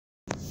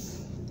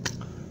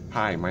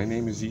Hi, my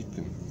name is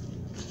Ethan.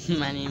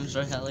 My name is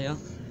Rogelio.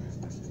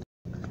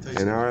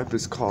 And our app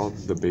is called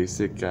the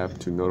Basic App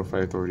to Notify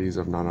Authorities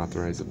of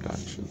Non-Authorized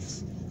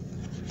Abductions.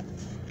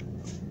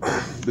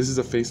 This is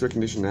a face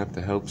recognition app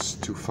that helps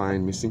to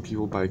find missing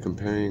people by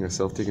comparing a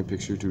self-taken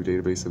picture to a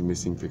database of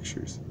missing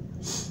pictures.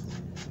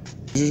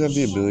 Users have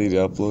the ability to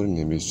upload an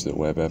image to the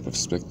web app of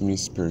suspected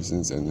missing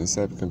persons, and this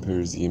app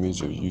compares the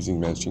image using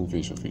matching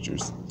facial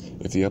features.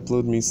 If the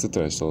upload meets the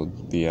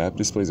threshold, the app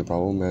displays a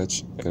probable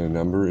match and a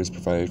number is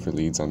provided for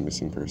leads on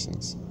missing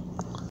persons.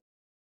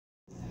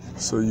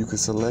 So you could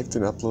select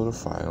and upload a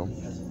file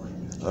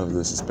of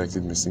the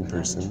suspected missing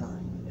person.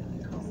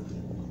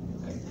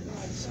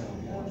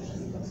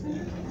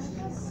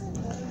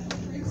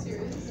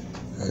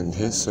 And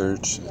hit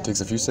search. It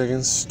takes a few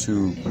seconds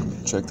to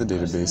check the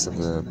database of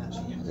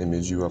the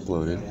image you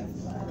uploaded,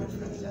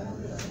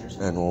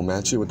 and we'll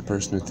match it with the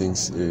person who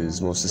thinks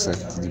is most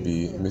suspected to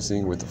be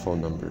missing with the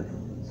phone number.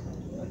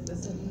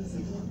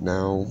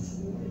 Now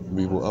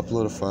we will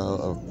upload a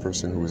file of a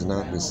person who is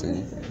not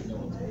missing,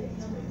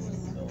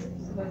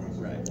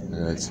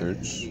 and hit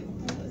search.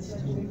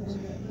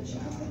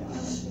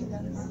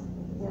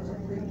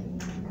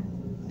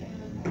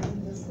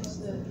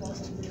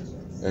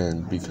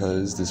 And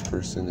because this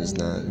person is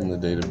not in the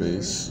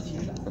database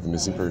of a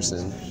missing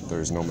person,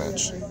 there is no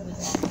match.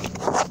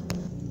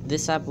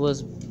 This app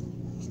was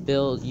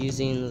built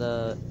using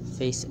the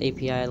Face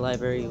API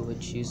library,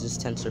 which uses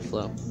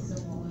TensorFlow.